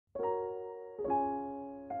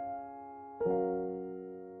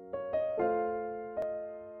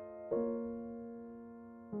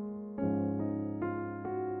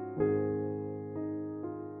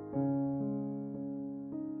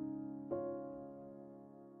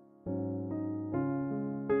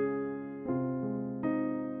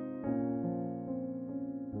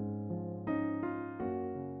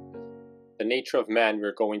the nature of man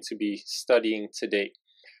we're going to be studying today.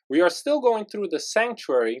 We are still going through the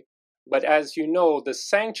sanctuary, but as you know, the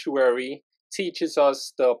sanctuary teaches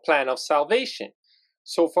us the plan of salvation.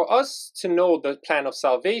 So for us to know the plan of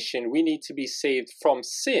salvation, we need to be saved from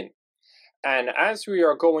sin. And as we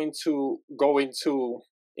are going to go into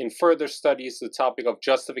in further studies the topic of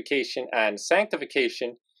justification and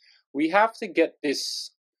sanctification, we have to get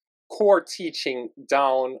this core teaching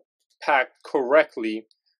down packed correctly,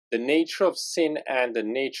 the nature of sin and the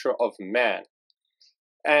nature of man.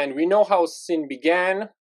 And we know how sin began.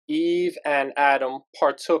 Eve and Adam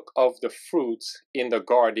partook of the fruit in the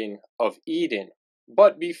Garden of Eden.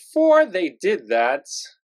 But before they did that,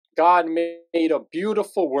 God made a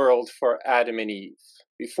beautiful world for Adam and Eve.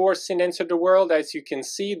 Before sin entered the world, as you can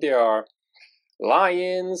see, there are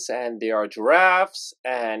lions and there are giraffes,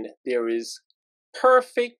 and there is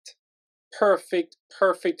perfect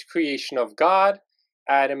creation of God.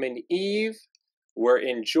 Adam and Eve were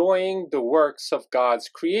enjoying the works of God's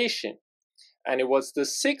creation. And it was the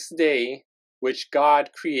sixth day which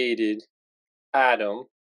God created Adam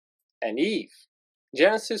and Eve.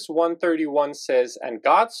 Genesis 1:31 says, "And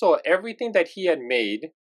God saw everything that he had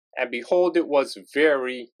made, and behold, it was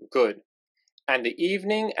very good. And the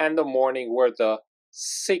evening and the morning were the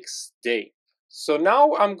sixth day." So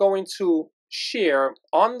now I'm going to share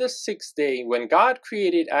on the sixth day, when God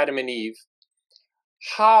created Adam and Eve,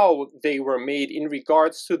 how they were made in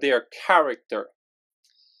regards to their character.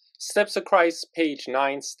 Steps of Christ, page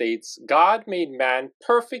 9 states, "God made man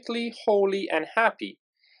perfectly holy and happy,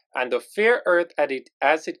 and the fair earth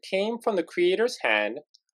as it came from the Creator's hand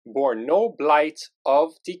bore no blight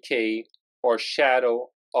of decay or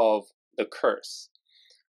shadow of the curse."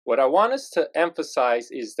 What I want us to emphasize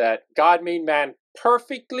is that God made man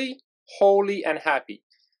perfectly holy and happy.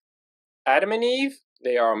 Adam and Eve,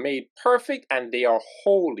 they are made perfect and they are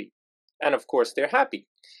holy. And of course, they're happy.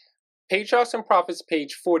 Patriarchs and Prophets,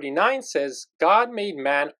 page 49 says, "God made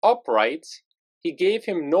man upright. He gave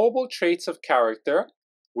him noble traits of character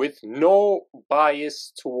with no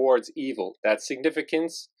bias towards evil." That's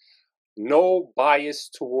significance. No bias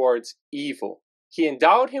towards evil. He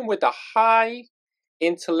endowed him with a high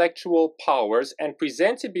intellectual powers and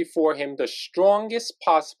presented before him the strongest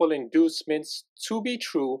possible inducements to be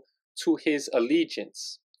true to his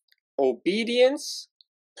allegiance. Obedience,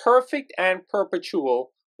 perfect and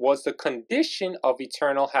perpetual, was the condition of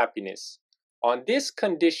eternal happiness. On this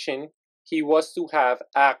condition, he was to have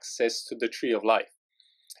access to the tree of life.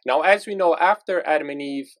 Now, as we know, after Adam and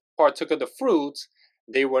Eve partook of the fruit,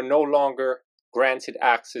 they were no longer granted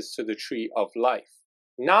access to the tree of life.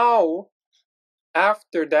 Now,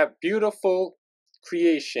 after that beautiful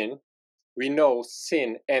creation, we know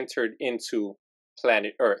sin entered into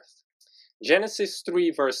planet Earth. Genesis 3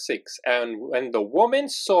 verse 6, "And when the woman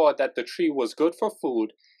saw that the tree was good for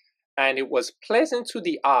food, and it was pleasant to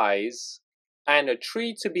the eyes, and a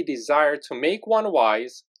tree to be desired to make one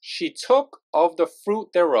wise, she took of the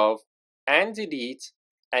fruit thereof, and did eat,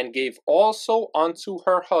 and gave also unto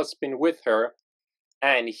her husband with her,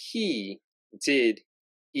 and he did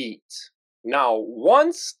eat." Now,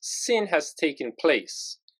 once sin has taken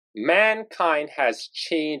place, mankind has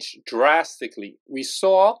changed drastically. We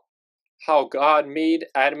saw how God made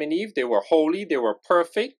Adam and Eve. They were holy, they were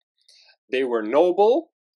perfect, they were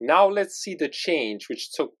noble. Now let's see the change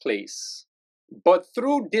which took place. But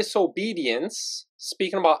through disobedience,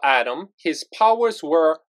 speaking about Adam, his powers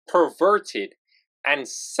were perverted, and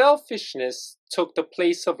selfishness took the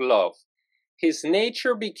place of love. His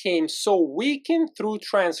nature became so weakened through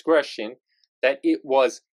transgression that it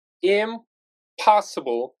was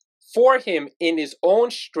impossible for him in his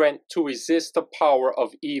own strength to resist the power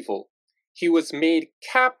of evil. He was made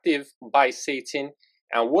captive by Satan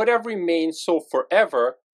and would have remained so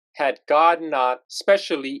forever had God not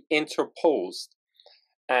specially interposed.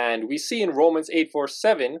 And we see in Romans 8 verse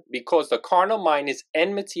 7, "Because the carnal mind is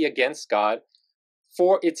enmity against God,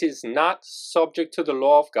 for it is not subject to the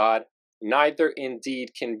law of God, neither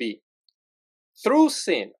indeed can be." Through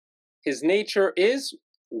sin, his nature is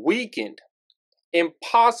weakened.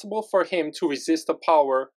 Impossible for him to resist the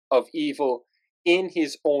power of evil in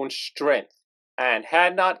his own strength. And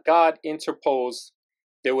had not God interposed,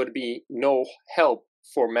 there would be no help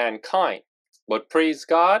for mankind. But praise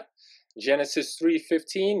God, Genesis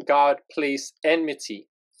 3:15, God placed enmity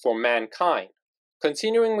for mankind.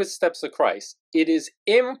 Continuing with steps of Christ, it is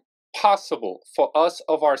impossible for us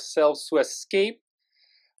of ourselves to escape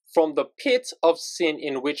from the pit of sin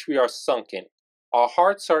in which we are sunken. Our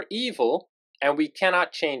hearts are evil, and we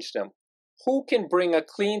cannot change them. Who can bring a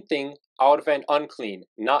clean thing out of an unclean?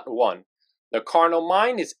 Not one. The carnal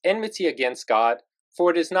mind is enmity against God,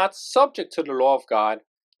 For it is not subject to the law of God,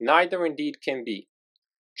 neither indeed can be.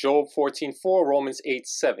 Job 14:4, Romans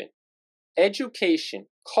 8:7. Education,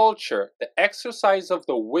 culture, the exercise of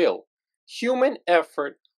the will, human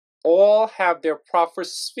effort, all have their proper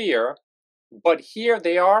sphere, but here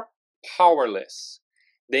they are powerless.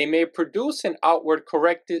 They may produce an outward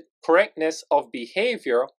correctness of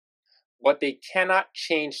behavior, but they cannot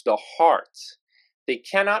change the heart. They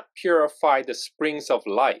cannot purify the springs of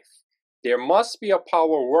life. There must be a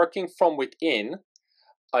power working from within,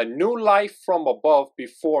 a new life from above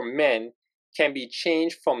before men can be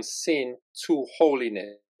changed from sin to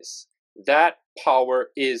holiness. That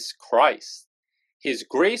power is Christ. His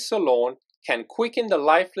grace alone can quicken the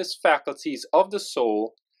lifeless faculties of the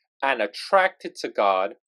soul and attract it to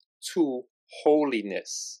God, to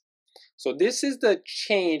holiness. So this is the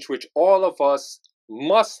change which all of us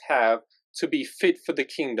must have to be fit for the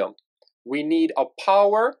kingdom. We need a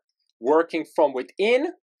power working from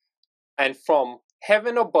within and from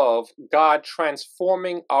heaven above, God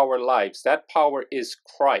transforming our lives. That power is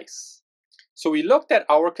Christ. So we looked at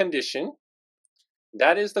our condition.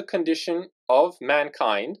 That is the condition of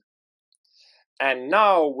mankind. And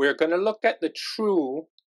now we're going to look at the true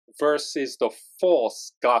versus the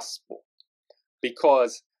false gospel.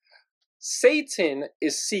 Because Satan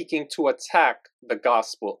is seeking to attack the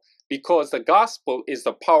gospel. Because the gospel is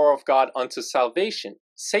the power of God unto salvation.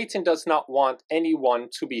 Satan does not want anyone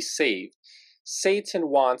to be saved. Satan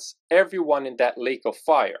wants everyone in that lake of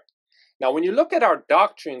fire. Now, when you look at our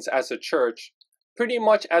doctrines as a church, pretty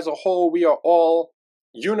much as a whole, we are all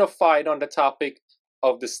unified on the topic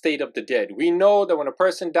of the state of the dead. We know that when a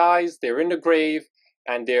person dies, they're in the grave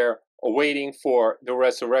and they're awaiting for the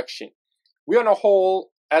resurrection. We on a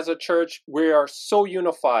whole, as a church, we are so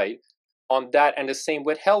unified on that, and the same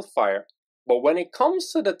with hellfire. But when it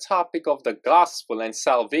comes to the topic of the gospel and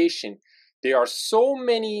salvation, there are so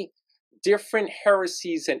many different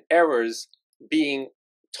heresies and errors being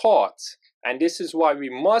taught. And this is why we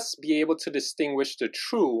must be able to distinguish the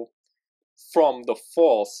true from the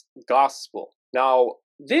false gospel. Now,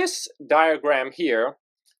 this diagram here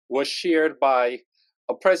was shared by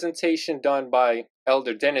a presentation done by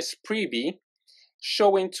Elder Dennis Preby,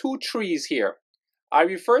 showing two trees here. I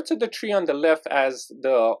refer to the tree on the left as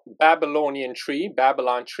the Babylon tree,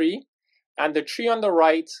 and the tree on the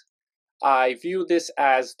right, I view this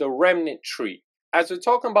as the remnant tree. As we're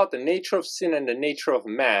talking about the nature of sin and the nature of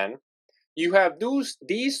man, you have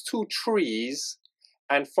these two trees,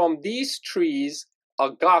 and from these trees,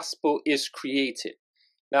 a gospel is created.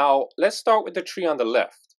 Now, let's start with the tree on the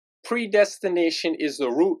left. Predestination is the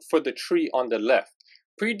root for the tree on the left.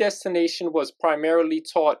 Predestination was primarily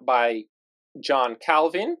taught by John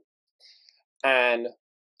Calvin, and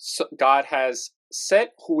God has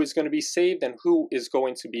set who is going to be saved and who is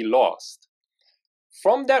going to be lost.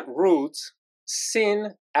 From that root,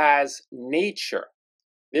 sin as nature.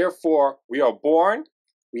 Therefore, we are born,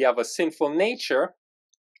 we have a sinful nature,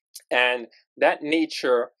 and that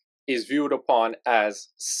nature is viewed upon as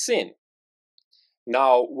sin.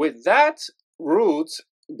 Now, with that root,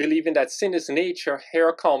 believing that sin is nature,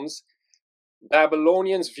 here comes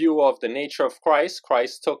Babylonians' view of the nature of Christ.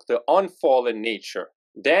 Christ took the unfallen nature.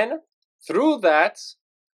 Then, through that,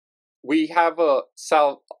 we have a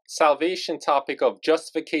salvation topic of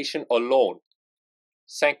justification alone.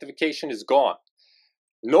 Sanctification is gone.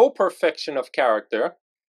 No perfection of character,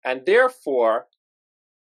 and therefore,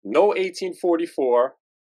 no 1844,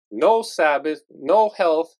 no Sabbath, no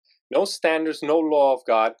health, no standards, no law of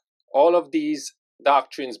God. All of these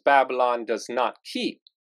doctrines Babylon does not keep.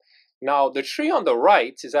 Now, the tree on the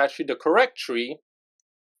right is actually the correct tree,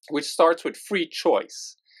 which starts with free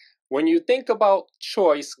choice. When you think about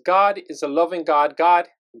choice, God is a loving God. God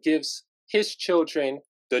gives his children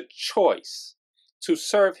the choice to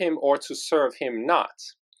serve him or to serve him not.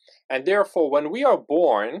 And therefore, when we are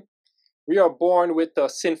born with a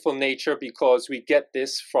sinful nature because we get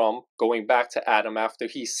this from going back to Adam after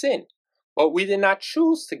he sinned. But we did not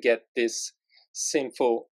choose to get this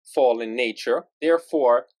sinful, fallen nature.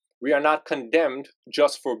 Therefore, we are not condemned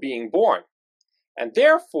just for being born. And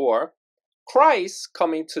therefore, Christ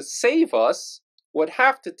coming to save us would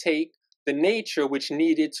have to take the nature which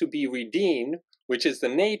needed to be redeemed, which is the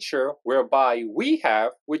nature whereby we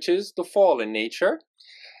have, which is the fallen nature.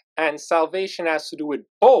 And salvation has to do with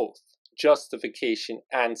both justification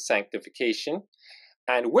and sanctification.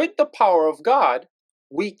 And with the power of God,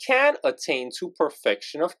 we can attain to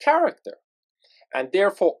perfection of character. And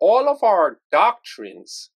therefore, all of our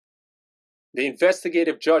doctrines, the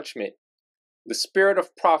investigative judgment, the spirit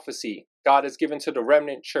of prophecy God has given to the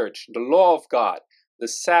remnant church, the law of God, the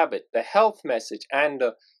Sabbath, the health message, and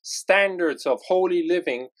the standards of holy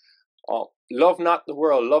living. Love not the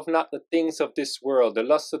world, love not the things of this world, the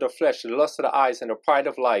lust of the flesh, the lust of the eyes, and the pride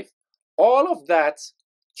of life. All of that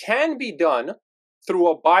can be done through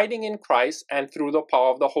abiding in Christ and through the power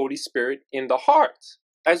of the Holy Spirit in the heart.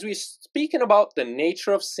 As we're speaking about the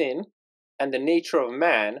nature of sin and the nature of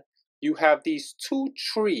man, you have these two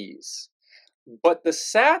trees. But the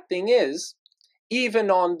sad thing is,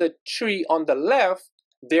 even on the tree on the left,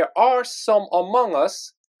 there are some among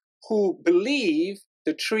us who believe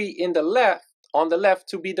the tree on the left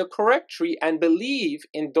to be the correct tree and believe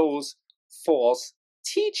in those false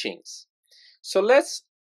teachings. So let's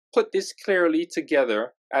put this clearly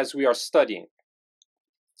together as we are studying.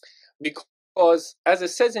 Because as it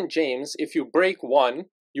says in James, if you break one,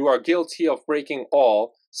 you are guilty of breaking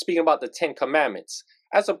all, speaking about the 10 Commandments,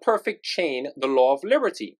 as a perfect chain, the law of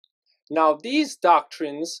liberty. Now, these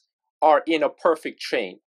doctrines are in a perfect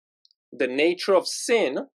chain. The nature of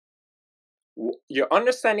sin, your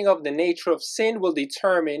understanding of the nature of sin will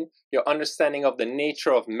determine your understanding of the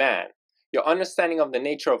nature of man. Your understanding of the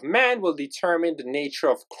nature of man will determine the nature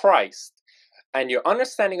of Christ. And your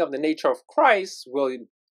understanding of the nature of Christ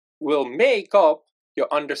will make up your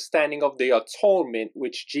understanding of the atonement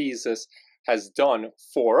which Jesus has done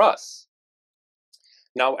for us.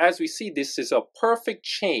 Now, as we see, this is a perfect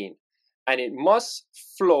chain, and it must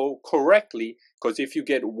flow correctly, because if you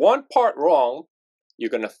get one part wrong, you're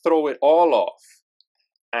going to throw it all off.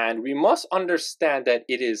 And we must understand that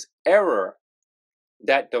it is error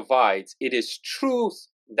that divides. It is truth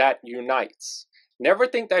that unites. Never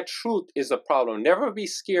think that truth is a problem. Never be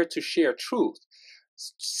scared to share truth.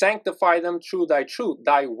 Sanctify them through thy truth.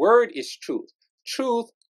 Thy word is truth. Truth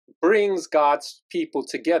brings God's people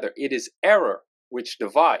together. It is error which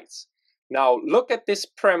divides. Now look at this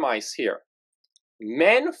premise here.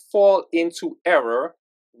 Men fall into error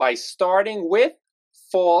by starting with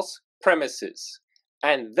false premises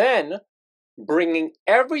and then bringing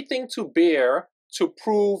everything to bear to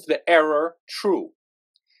prove the error true.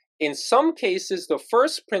 In some cases, the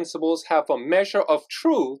first principles have a measure of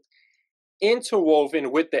truth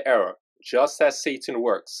interwoven with the error, just as Satan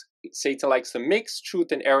works. Satan likes to mix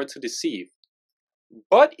truth and error to deceive.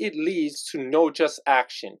 But it leads to no just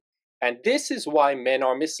action. And this is why men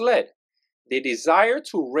are misled. They desire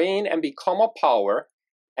to reign and become a power,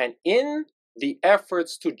 and in the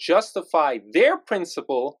efforts to justify their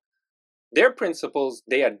principles,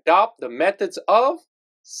 they adopt the methods of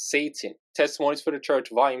Satan. Testimonies for the Church,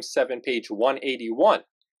 Volume 7, page 181.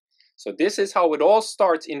 So this is how it all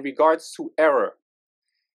starts in regards to error.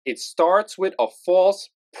 It starts with a false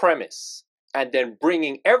premise and then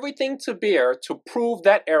bringing everything to bear to prove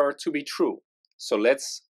that error to be true. So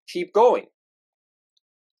let's keep going.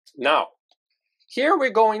 Now, here we're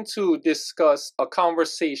going to discuss a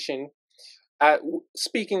conversation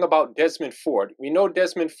speaking about Desmond Ford. We know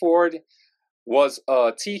Desmond Ford was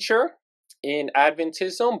a teacher in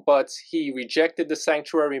Adventism, but he rejected the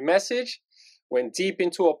sanctuary message, went deep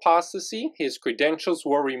into apostasy. His credentials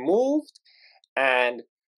were removed, and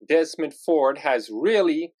Desmond Ford has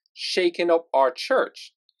really shaken up our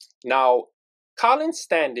church. Now, Colin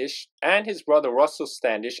Standish and his brother Russell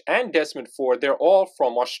Standish and Desmond Ford, they're all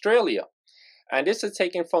from Australia. And this is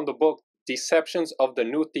taken from the book Deceptions of the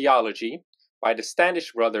New Theology by the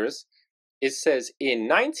Standish brothers. It says, in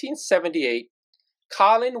 1978,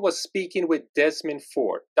 Colin was speaking with Desmond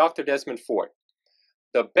Ford, Dr. Desmond Ford,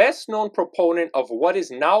 the best known proponent of what is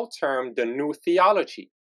now termed the New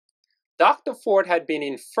Theology. Dr. Ford had been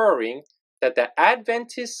inferring that the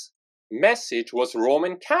Adventist message was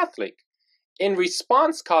Roman Catholic. In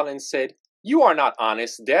response, Colin said, "You are not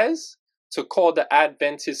honest, Des, to call the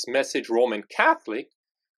Adventist message Roman Catholic."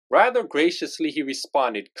 Rather graciously, he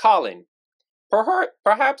responded, "Colin,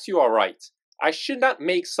 perhaps you are right. I should not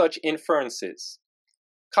make such inferences."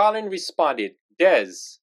 Colin responded,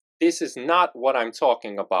 "Des, this is not what I'm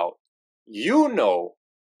talking about. You know,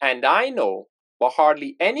 and I know, but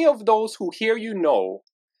hardly any of those who hear you know,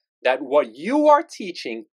 that what you are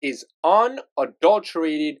teaching is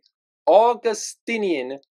unadulterated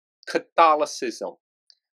Augustinian Catholicism."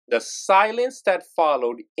 The silence that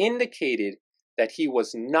followed indicated that he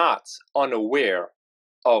was not unaware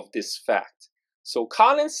of this fact. So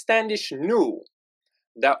Colin Standish knew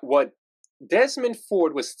that what Desmond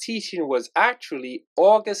Ford was teaching was actually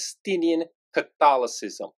Augustinian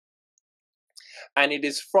Catholicism. And it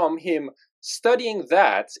is from him studying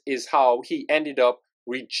that is how he ended up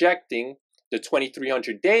rejecting the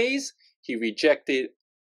 2300 days. He rejected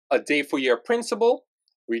a day for year principle,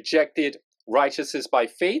 rejected righteousness by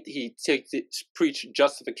faith. He preached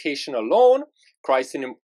justification alone, Christ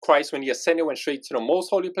in Christ, when he ascended, went straight to the most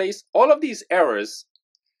holy place. All of these errors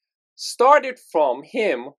started from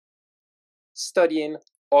him studying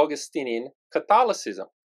Augustinian Catholicism.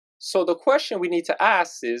 So the question we need to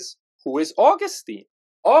ask is, who is Augustine?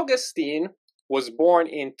 Augustine was born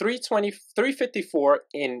in 354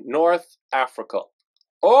 in North Africa.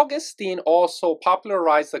 Augustine also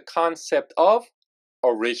popularized the concept of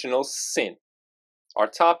original sin. Our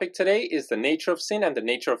topic today is the nature of sin and the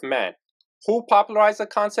nature of man. Who popularized the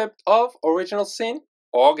concept of original sin?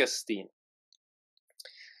 Augustine.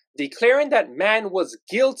 Declaring that man was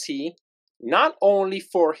guilty not only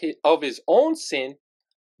of his own sin,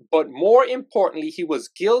 but more importantly, he was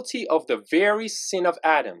guilty of the very sin of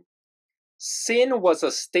Adam. Sin was a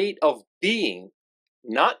state of being,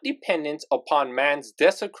 not dependent upon man's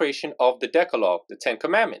desecration of the Decalogue, the Ten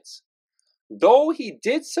Commandments. Though he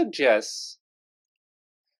did suggest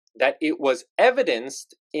that it was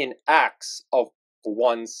evidenced in acts of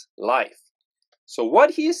one's life. So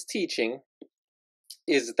what he is teaching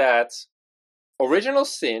is that original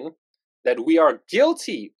sin, that we are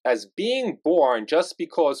guilty as being born just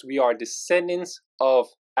because we are descendants of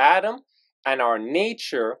Adam, and our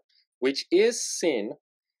nature, which is sin,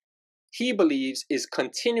 he believes is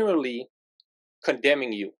continually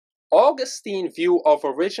condemning you. Augustine's view of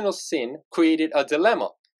original sin created a dilemma.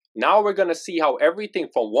 Now we're going to see how everything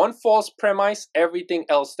from one false premise, everything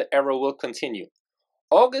else, the error will continue.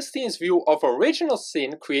 Augustine's view of original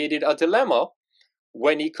sin created a dilemma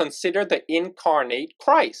when he considered the incarnate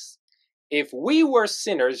Christ. If we were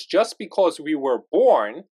sinners just because we were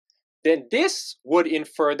born, then this would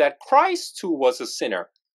infer that Christ too was a sinner,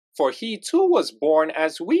 for he too was born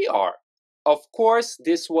as we are. Of course,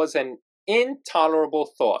 this was an intolerable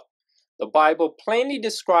thought. The Bible plainly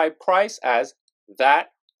described Christ as that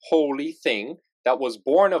holy thing that was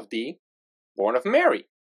born of thee, born of Mary.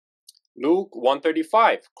 Luke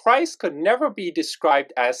 1:35, Christ could never be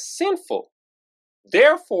described as sinful.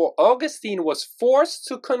 Therefore, Augustine was forced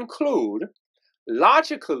to conclude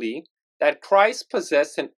logically that Christ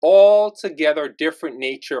possessed an altogether different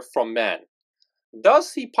nature from man.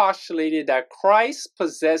 Thus, he postulated that Christ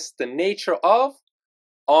possessed the nature of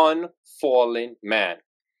unfallen man.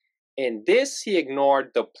 In this, he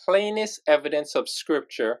ignored the plainest evidence of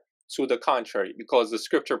Scripture to the contrary, because the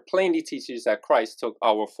Scripture plainly teaches that Christ took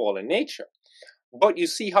our fallen nature. But you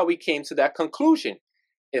see how he came to that conclusion.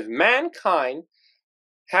 If mankind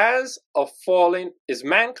has a fallen,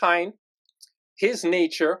 his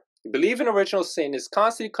nature, believe in original sin, is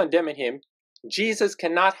constantly condemning him, Jesus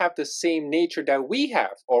cannot have the same nature that we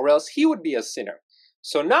have, or else he would be a sinner.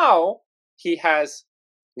 So now he has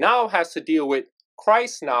to deal with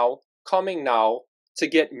Christ now, coming now to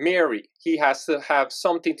get Mary. He has to have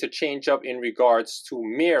something to change up in regards to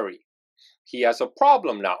Mary. He has a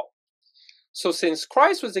problem now. So since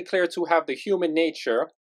Christ was declared to have the human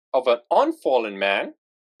nature of an unfallen man,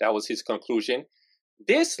 that was his conclusion,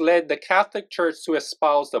 this led the Catholic Church to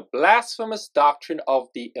espouse the blasphemous doctrine of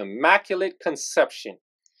the Immaculate Conception,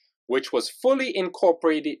 which was fully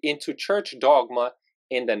incorporated into church dogma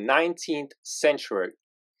in the 19th century.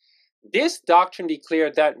 This doctrine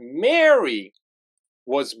declared that Mary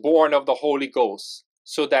was born of the Holy Ghost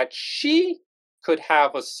so that she could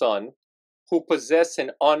have a son who possessed an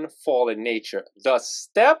unfallen nature. Thus,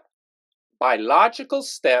 step by logical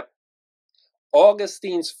step,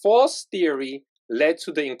 Augustine's false theory led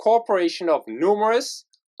to the incorporation of numerous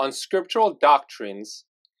unscriptural doctrines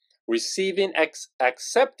receiving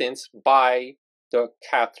acceptance by the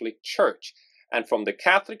Catholic Church. And from the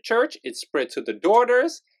Catholic Church, it spread to the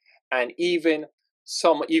daughters and even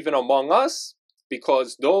among us,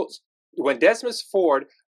 because when Desmond Ford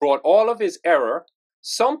brought all of his error,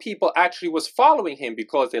 some people actually was following him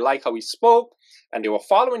because they liked how he spoke and they were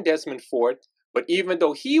following Desmond Ford. But even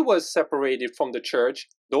though he was separated from the church,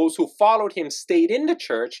 those who followed him stayed in the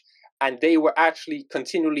church, and they were actually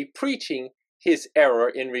continually preaching his error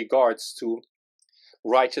in regards to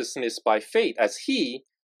righteousness by faith, as he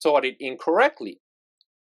taught it incorrectly.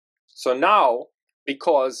 So now,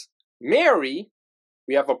 because Mary,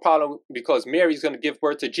 we have a problem because Mary's going to give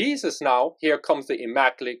birth to Jesus now, here comes the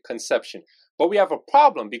Immaculate Conception. But we have a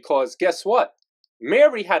problem because guess what?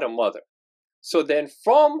 Mary had a mother. So then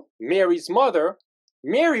from Mary's mother,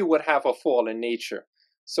 Mary would have a fallen nature.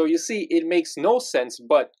 So you see, it makes no sense.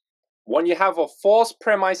 But when you have a false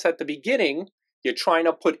premise at the beginning, you're trying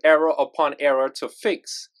to put error upon error to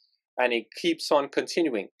fix. And it keeps on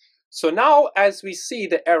continuing. So now as we see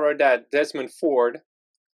the error that Desmond Ford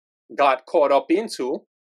got caught up into,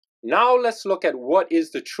 now let's look at what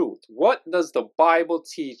is the truth. What does the Bible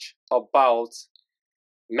teach about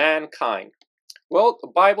mankind? Well, the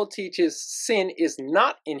Bible teaches sin is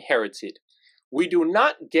not inherited. We do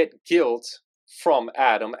not get guilt from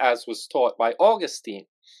Adam, as was taught by Augustine.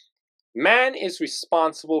 Man is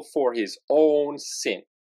responsible for his own sin.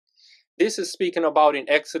 This is speaking about in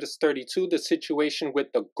Exodus 32, the situation with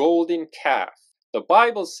the golden calf. The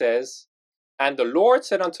Bible says, "And the Lord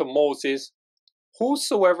said unto Moses,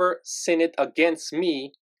 Whosoever sinneth against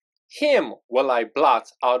me, him will I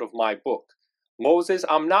blot out of my book." Moses,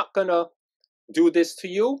 I'm not going to do this to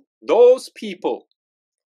you. Those people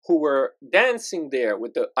who were dancing there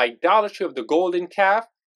with the idolatry of the golden calf,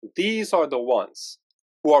 these are the ones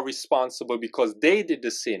who are responsible because they did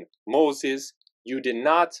the sin. Moses, you did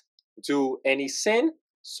not do any sin,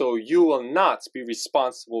 so you will not be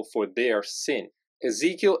responsible for their sin.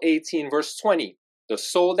 Ezekiel 18 verse 20, "The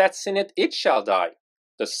soul that sinneth, it shall die.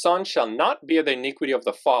 The son shall not bear the iniquity of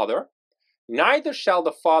the father, neither shall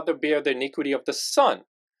the father bear the iniquity of the son.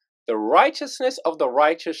 The righteousness of the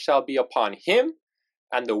righteous shall be upon him,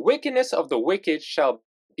 and the wickedness of the wicked shall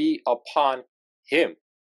be upon him."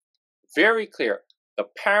 Very clear. The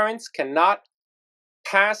parents cannot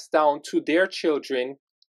pass down to their children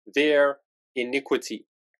their iniquity.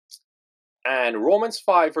 And Romans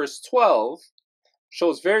 5 verse 12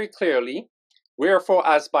 shows very clearly, "Wherefore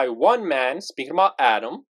as by one man," speaking about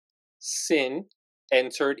Adam, "sin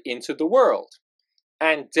entered into the world,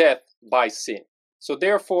 and death by sin. So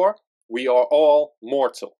therefore, we are all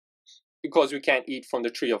mortal. Because we can't eat from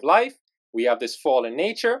the tree of life, we have this fallen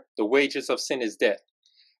nature. The wages of sin is death.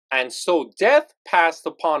 And so death passed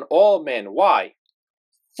upon all men." Why?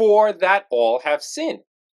 "For that all have sinned."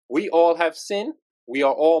 We all have sinned. We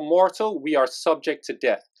are all mortal. We are subject to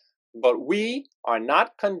death. But we are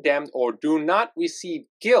not condemned or do not receive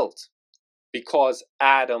guilt because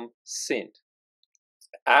Adam sinned.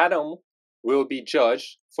 Adam will be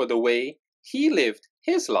judged for the way he lived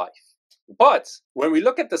his life. But when we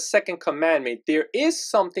look at the second commandment, there is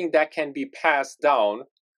something that can be passed down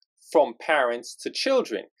from parents to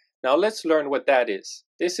children. Now let's learn what that is.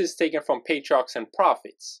 This is taken from Patriarchs and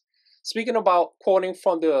Prophets. Speaking about, quoting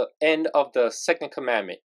from the end of the second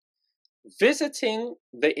commandment, "Visiting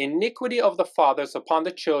the iniquity of the fathers upon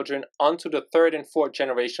the children unto the third and fourth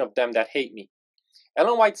generation of them that hate me."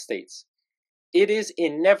 Ellen White states, "It is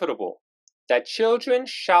inevitable that children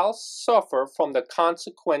shall suffer from the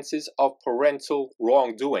consequences of parental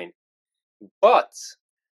wrongdoing, but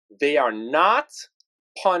they are not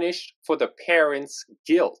punished for the parents'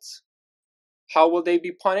 guilt." How will they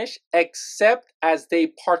be punished? "Except as they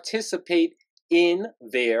participate in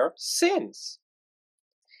their sins."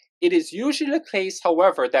 It is usually the case,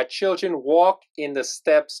 however, that children walk in the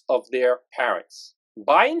steps of their parents.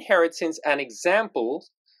 By inheritance and example,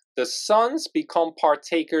 the sons become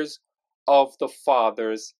partakers of the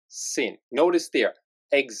father's sin. Notice there,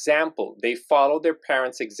 example. They follow their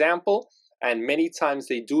parents' example, and many times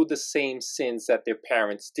they do the same sins that their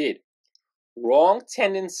parents did. Wrong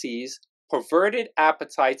tendencies, perverted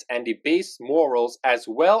appetites, and debased morals, as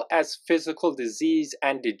well as physical disease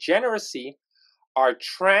and degeneracy, are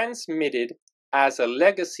transmitted as a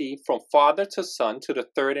legacy from father to son to the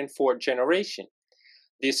third and fourth generation.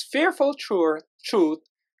 This fearful truth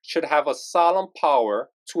should have a solemn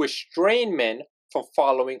power to restrain men from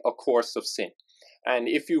following a course of sin. And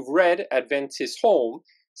if you've read Adventist Home,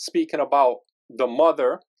 speaking about the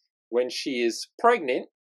mother when she is pregnant,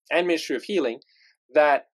 and Ministry of Healing,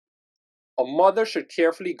 that a mother should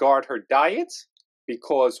carefully guard her diet,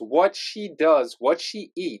 because what she does, what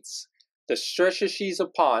she eats, the stresses she's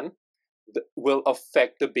upon will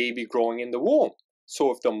affect the baby growing in the womb. So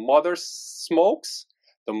if the mother smokes,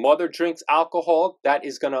 the mother drinks alcohol, that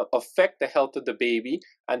is going to affect the health of the baby,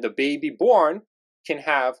 and the baby born can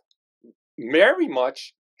have very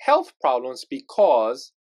much health problems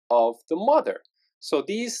because of the mother. So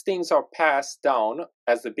these things are passed down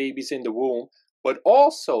as the baby's in the womb, but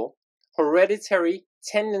also hereditary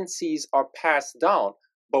tendencies are passed down.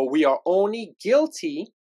 But we are only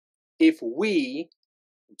guilty if we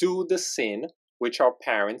do the sin which our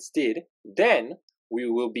parents did, then we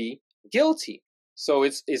will be guilty. So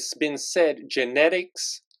it's been said,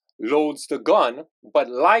 genetics loads the gun, but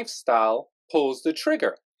lifestyle pulls the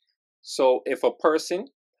trigger. So if a person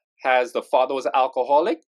has, the father was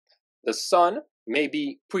alcoholic, the son may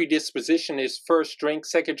be predisposition is first drink,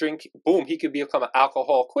 second drink, boom, he could become an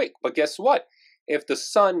alcohol quick. But guess what? If the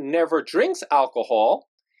son never drinks alcohol,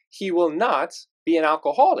 he will not be an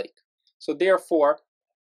alcoholic. So therefore,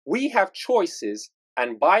 we have choices,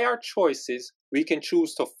 and by our choices, we can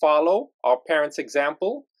choose to follow our parents'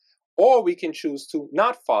 example, or we can choose to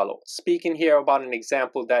not follow. Speaking here about an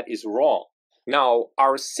example that is wrong. Now,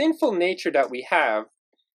 our sinful nature that we have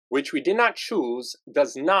which we did not choose,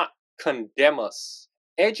 does not condemn us.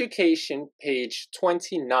 Education, page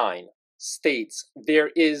 29, states, there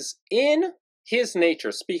is in his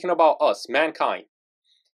nature, speaking about us, mankind,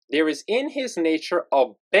 there is in his nature a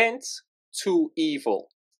bent to evil,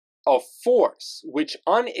 a force which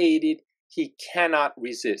unaided he cannot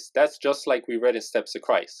resist. That's just like we read in Steps of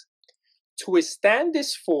Christ. To withstand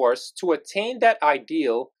this force, to attain that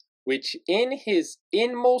ideal which in his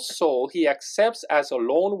inmost soul he accepts as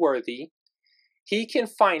alone worthy, he can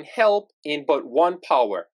find help in but one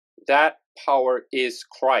power. That power is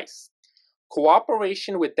Christ.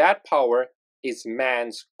 Cooperation with that power is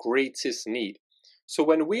man's greatest need. So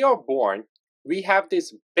when we are born, we have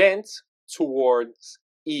this bent towards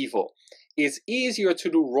evil. It's easier to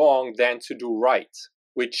do wrong than to do right.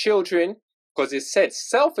 With children, because it said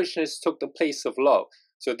selfishness took the place of love.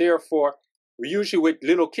 So therefore, we usually with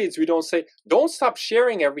little kids, we don't say, don't stop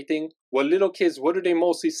sharing everything. Well, little kids, what do they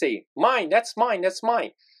mostly say? Mine, that's mine, that's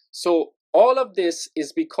mine. So all of this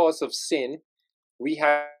is because of sin. We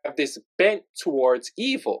have this bent towards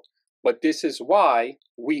evil. But this is why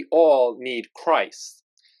we all need Christ.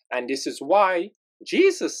 And this is why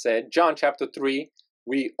Jesus said, John chapter 3,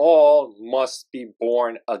 we all must be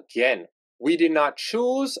born again. We did not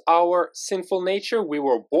choose our sinful nature, we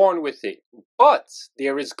were born with it. But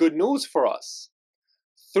there is good news for us.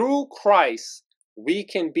 Through Christ, we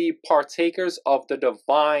can be partakers of the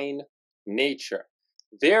divine nature.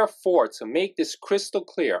 Therefore, to make this crystal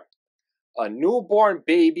clear, a newborn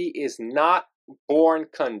baby is not born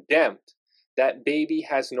condemned. That baby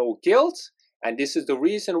has no guilt, and this is the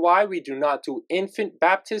reason why we do not do infant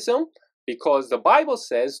baptism, because the Bible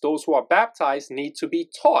says those who are baptized need to be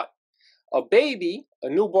taught. A baby, a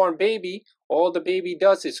newborn baby, all the baby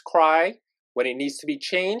does is cry when it needs to be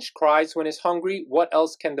changed, cries when it's hungry. What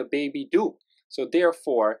else can the baby do? So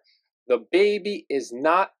therefore, the baby is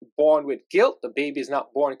not born with guilt. The baby is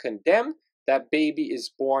not born condemned. That baby is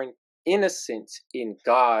born innocent in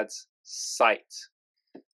God's sight.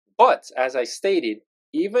 But as I stated,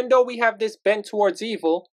 even though we have this bent towards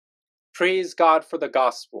evil, praise God for the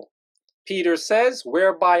gospel. Peter says,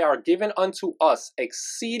 whereby are given unto us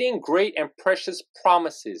exceeding great and precious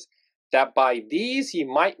promises, that by these ye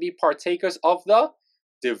might be partakers of the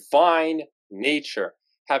divine nature,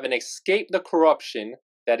 having escaped the corruption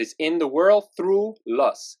that is in the world through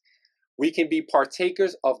lust. We can be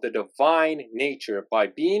partakers of the divine nature by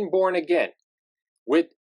being born again.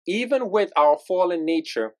 Even with our fallen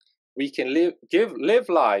nature, we can live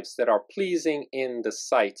lives that are pleasing in the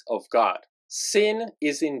sight of God. Sin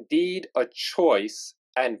is indeed a choice,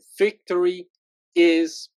 and victory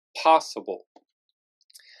is possible.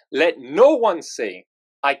 Let no one say,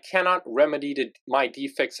 I cannot remedy my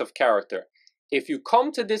defects of character. If you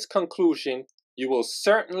come to this conclusion, you will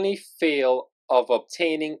certainly fail of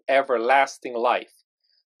obtaining everlasting life.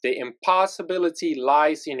 The impossibility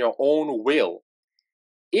lies in your own will.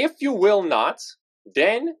 If you will not,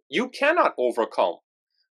 then you cannot overcome.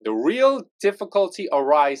 The real difficulty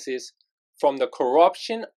arises from the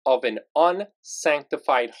corruption of an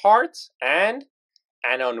unsanctified heart and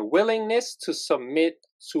an unwillingness to submit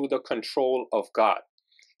to the control of God.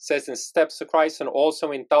 It says in Steps of Christ, and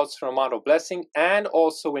also in Thoughts from Mount of Blessing, and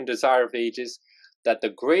also in Desire of Ages, that the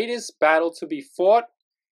greatest battle to be fought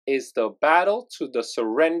is the battle to the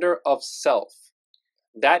surrender of self.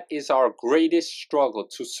 That is our greatest struggle.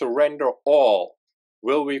 To surrender all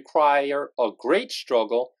will require a great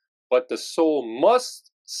struggle, but the soul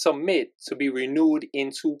must submit to be renewed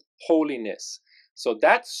into holiness. So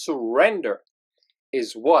that surrender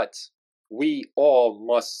is what we all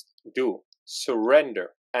must do.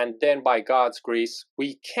 Surrender. And then by God's grace,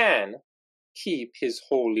 we can keep his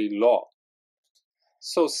holy law.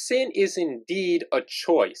 So sin is indeed a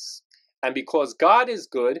choice. And because God is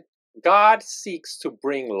good, God seeks to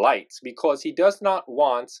bring light, because he does not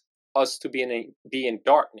want us to be in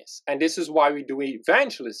darkness. And this is why we do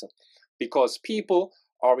evangelism, because people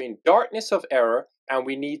are in darkness of error, and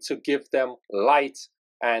we need to give them light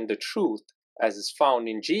and the truth as is found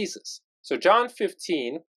in Jesus. So John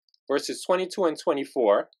 15, verses 22 and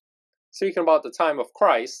 24, speaking about the time of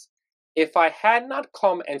Christ, if I had not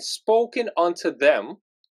come and spoken unto them,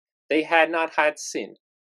 they had not had sin.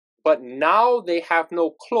 But now they have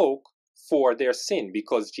no cloak for their sin,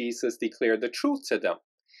 because Jesus declared the truth to them.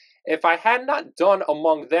 If I had not done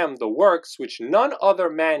among them the works which none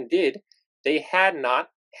other man did, they had not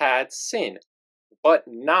had sin. But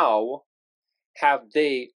now have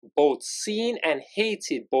they both seen and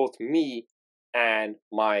hated both me and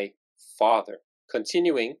my Father.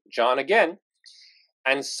 Continuing, John again.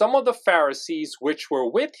 And some of the Pharisees which were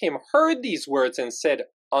with him heard these words and said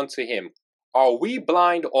unto him, Are we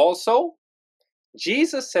blind also?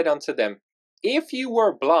 Jesus said unto them, If you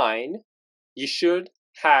were blind, ye should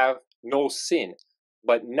have no sin.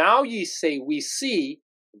 But now ye say, We see,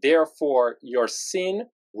 therefore your sin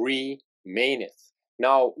remaineth.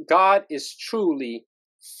 Now, God is truly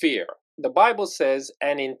fair. The Bible says,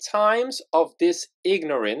 And in times of this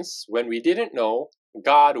ignorance, when we didn't know,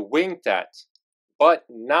 God winked at, but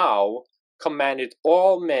now commanded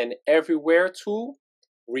all men everywhere to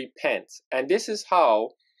repent. And this is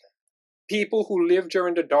how people who lived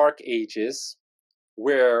during the Dark Ages,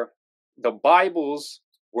 where the Bibles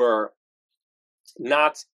were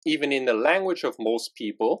not even in the language of most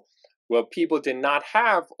people, where people did not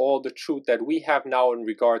have all the truth that we have now in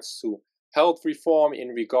regards to health reform, in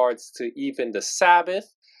regards to even the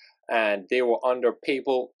Sabbath, and they were under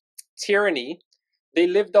papal tyranny, they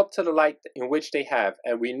lived up to the light in which they have.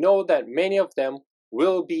 And we know that many of them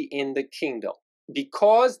will be in the kingdom.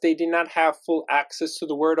 Because they did not have full access to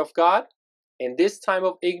the word of God, in this time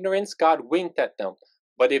of ignorance, God winked at them.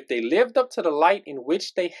 But if they lived up to the light in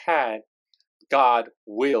which they had, God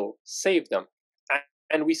will save them.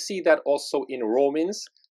 And we see that also in Romans.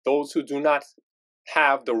 Those who do not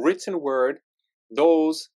have the written word,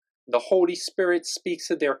 those the Holy Spirit speaks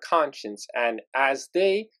to their conscience. And as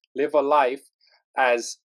they live a life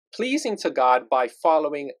as pleasing to God by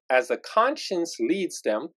following as the conscience leads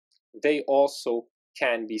them, they also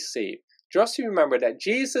can be saved. Just remember that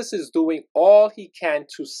Jesus is doing all he can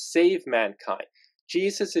to save mankind.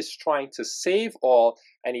 Jesus is trying to save all,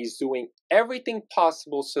 and he's doing everything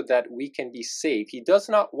possible so that we can be saved. He does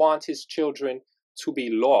not want his children to be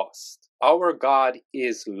lost. Our God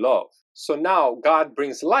is love. So now God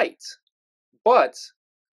brings light. But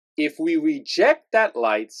if we reject that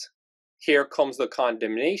light, here comes the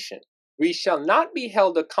condemnation. We shall not be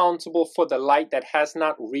held accountable for the light that has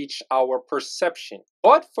not reached our perception,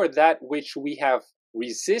 but for that which we have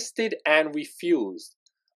resisted and refused.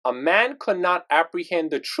 A man could not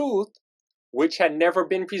apprehend the truth which had never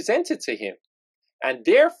been presented to him, and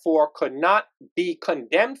therefore could not be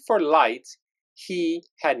condemned for light he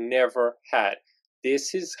had never had.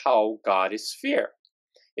 This is how God is fair.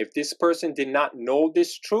 If this person did not know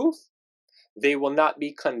this truth, they will not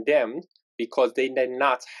be condemned because they did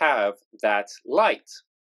not have that light.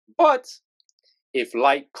 But if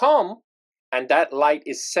light come and that light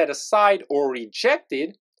is set aside or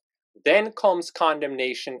rejected, then comes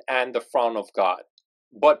condemnation and the frown of God.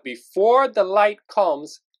 But before the light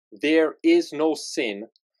comes, there is no sin,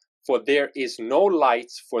 for there is no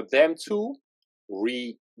light for them to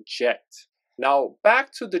reject. Now,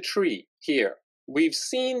 back to the tree here. We've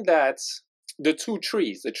seen that the two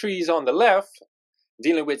trees, the trees on the left,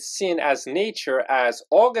 dealing with sin as nature, as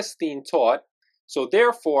Augustine taught. So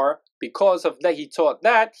therefore, because of that, he taught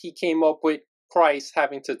that, he came up with Christ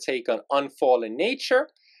having to take an unfallen nature,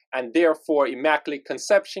 and therefore Immaculate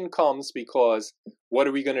Conception comes because what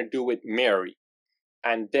are we going to do with Mary?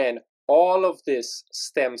 And then all of this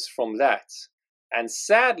stems from that. And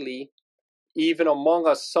sadly, even among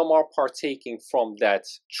us, some are partaking from that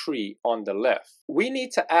tree on the left. We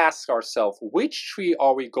need to ask ourselves, which tree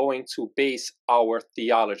are we going to base our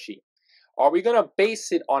theology? Are we going to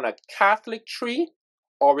base it on a Catholic tree?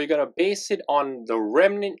 Or are we going to base it on the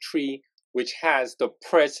remnant tree, which has the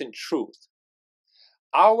present truth?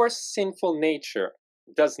 Our sinful nature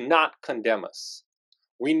does not condemn us.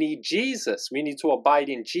 We need Jesus. We need to abide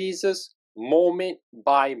in Jesus moment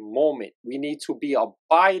by moment. We need to be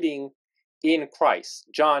abiding in Christ,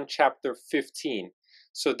 John chapter 15,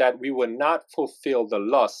 so that we will not fulfill the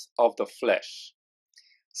lust of the flesh.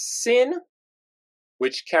 Sin,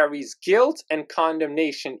 which carries guilt and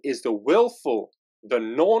condemnation, is the willful, the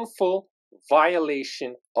knownful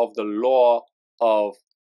violation of the law of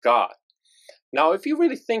God. Now, if you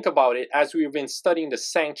really think about it, as we've been studying the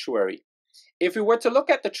sanctuary, if we were to look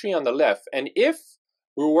at the tree on the left, and if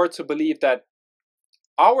we were to believe that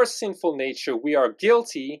our sinful nature, we are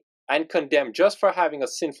guilty and condemned just for having a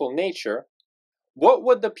sinful nature, what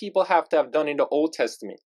would the people have to have done in the Old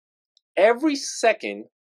Testament? Every second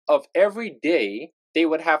of every day, they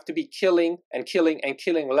would have to be killing and killing and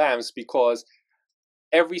killing lambs, because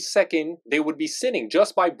every second they would be sinning.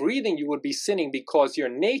 Just by breathing, you would be sinning because your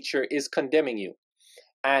nature is condemning you.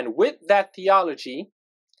 And with that theology,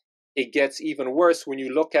 it gets even worse when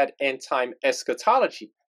you look at end-time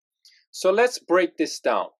eschatology. So let's break this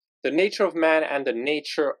down. The nature of man and the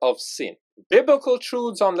nature of sin. Biblical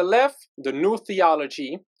truths on the left, the new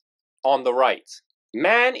theology on the right.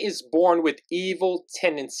 Man is born with evil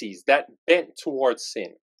tendencies that bent towards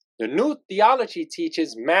sin. The new theology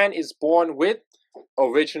teaches man is born with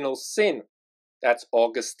original sin. That's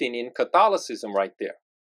Augustinian Catholicism right there.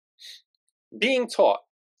 being taught,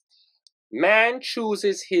 man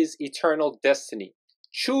chooses his eternal destiny.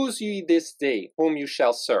 Choose ye this day whom you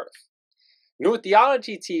shall serve. New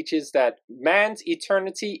theology teaches that man's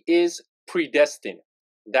eternity is predestined.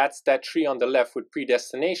 That's that tree on the left with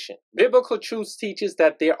predestination. Biblical truth teaches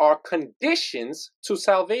that there are conditions to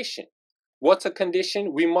salvation. What's a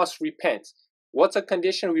condition? We must repent. What's a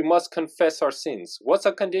condition? We must confess our sins. What's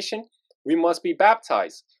a condition? We must be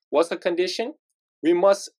baptized. What's a condition? We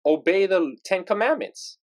must obey the 10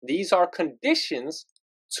 Commandments. These are conditions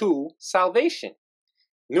to salvation.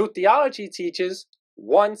 New theology teaches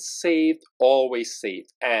once saved, always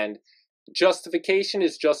saved. And justification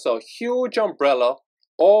is just a huge umbrella,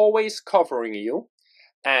 always covering you.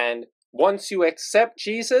 And once you accept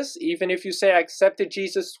Jesus, even if you say I accepted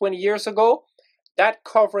Jesus 20 years ago, that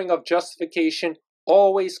covering of justification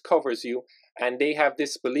always covers you. And they have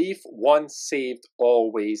this belief, once saved,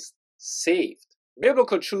 always saved.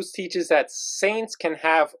 Biblical truth teaches that saints can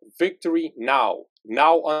have victory now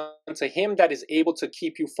unto him that is able to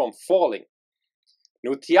keep you from falling.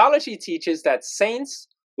 New theology teaches that saints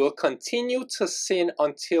will continue to sin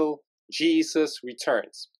until Jesus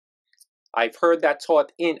returns. I've heard that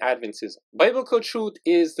taught in Adventism. Biblical truth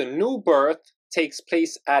is the new birth takes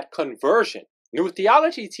place at conversion. New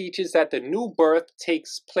theology teaches that the new birth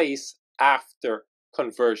takes place after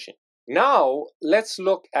conversion. Now, let's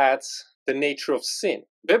look at the nature of sin.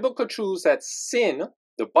 Biblical truth that sin,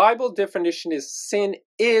 the Bible definition is sin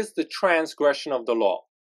is the transgression of the law.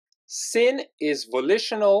 Sin is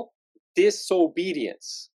volitional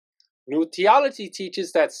disobedience. New theology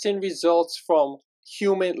teaches that sin results from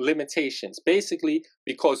human limitations, basically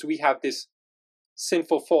because we have this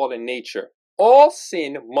sinful fallen nature. All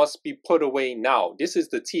sin must be put away now. This is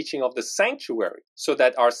the teaching of the sanctuary, so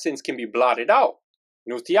that our sins can be blotted out.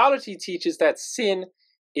 New theology teaches that sin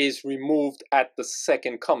is removed at the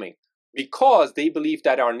second coming, because they believe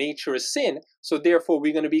that our nature is sin, so therefore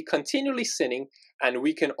we're going to be continually sinning, and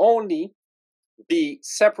we can only be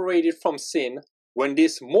separated from sin when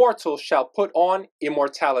this mortal shall put on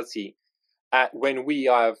immortality when we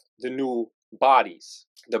have the new bodies.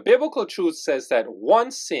 The biblical truth says that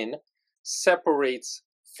one sin separates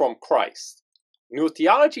from Christ. New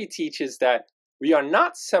theology teaches that we are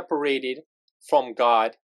not separated from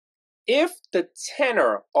God if the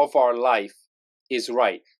tenor of our life is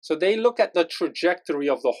right. So they look at the trajectory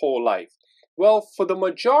of the whole life. Well, for the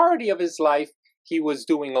majority of his life, he was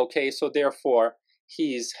doing okay, so therefore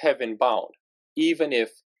he's heaven bound, even if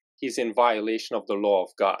he's in violation of the law of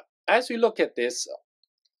God. As we look at this,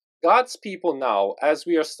 God's people now, as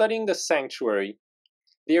we are studying the sanctuary,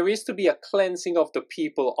 there is to be a cleansing of the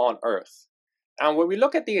people on earth. And when we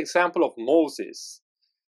look at the example of Moses,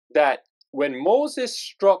 that when Moses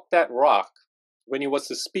struck that rock, when he was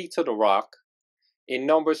to speak to the rock, in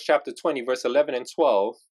Numbers chapter 20, verse 11 and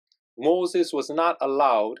 12, Moses was not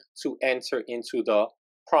allowed to enter into the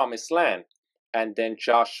promised land. And then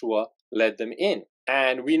Joshua led them in.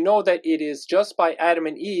 And we know that it is just by Adam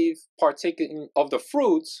and Eve partaking of the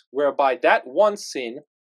fruits, whereby that one sin,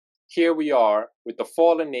 here we are with the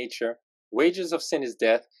fallen nature, wages of sin is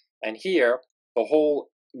death, and here the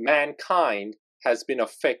whole mankind has been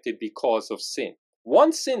affected because of sin.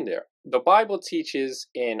 One sin there. The Bible teaches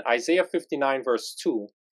in Isaiah 59 verse 2,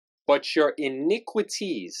 but your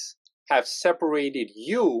iniquities have separated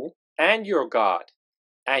you and your God,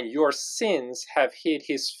 and your sins have hid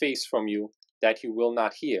his face from you, that he will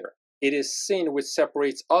not hear. It is sin which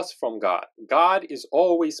separates us from God. God is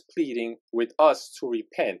always pleading with us to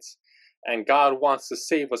repent, and God wants to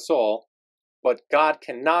save us all, but God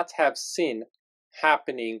cannot have sin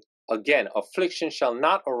happening again. Affliction shall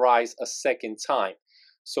not arise a second time.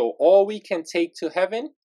 So all we can take to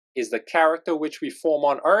heaven is the character which we form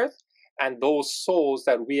on earth, and those souls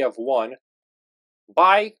that we have won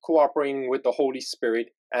by cooperating with the Holy Spirit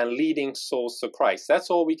and leading souls to Christ. That's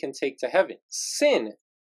all we can take to heaven. Sin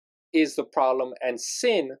is the problem, and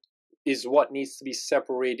sin is what needs to be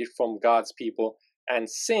separated from God's people, and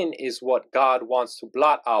sin is what God wants to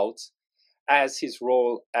blot out as his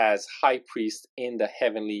role as high priest in the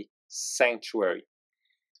heavenly sanctuary.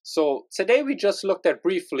 So today we just looked at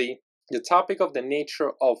briefly the topic of the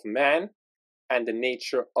nature of man and the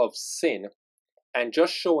nature of sin, and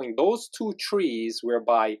just showing those two trees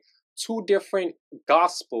whereby two different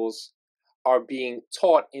gospels are being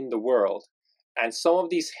taught in the world. And some of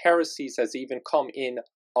these heresies has even come in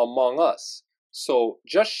among us. So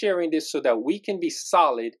just sharing this so that we can be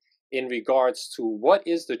solid in regards to what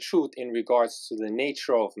is the truth in regards to the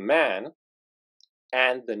nature of man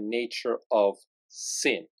and the nature of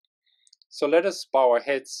sin. So let us bow our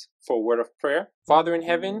heads for a word of prayer. Father in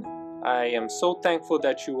heaven, I am so thankful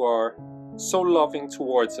that you are so loving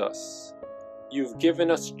towards us. You've given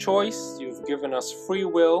us choice, you've given us free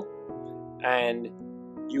will, and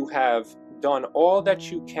you have done all that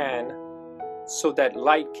you can so that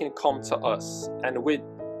light can come to us. And with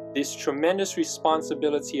this tremendous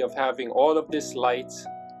responsibility of having all of this light,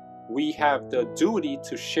 we have the duty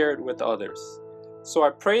to share it with others. So I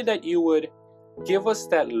pray that you would give us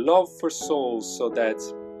that love for souls, so that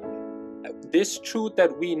this truth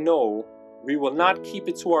that we know, we will not keep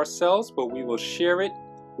it to ourselves, but we will share it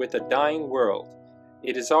with a dying world.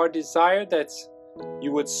 It is our desire that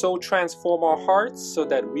you would so transform our hearts so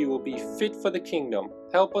that we will be fit for the kingdom.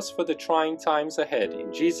 Help us for the trying times ahead.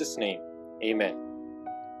 In Jesus' name, amen.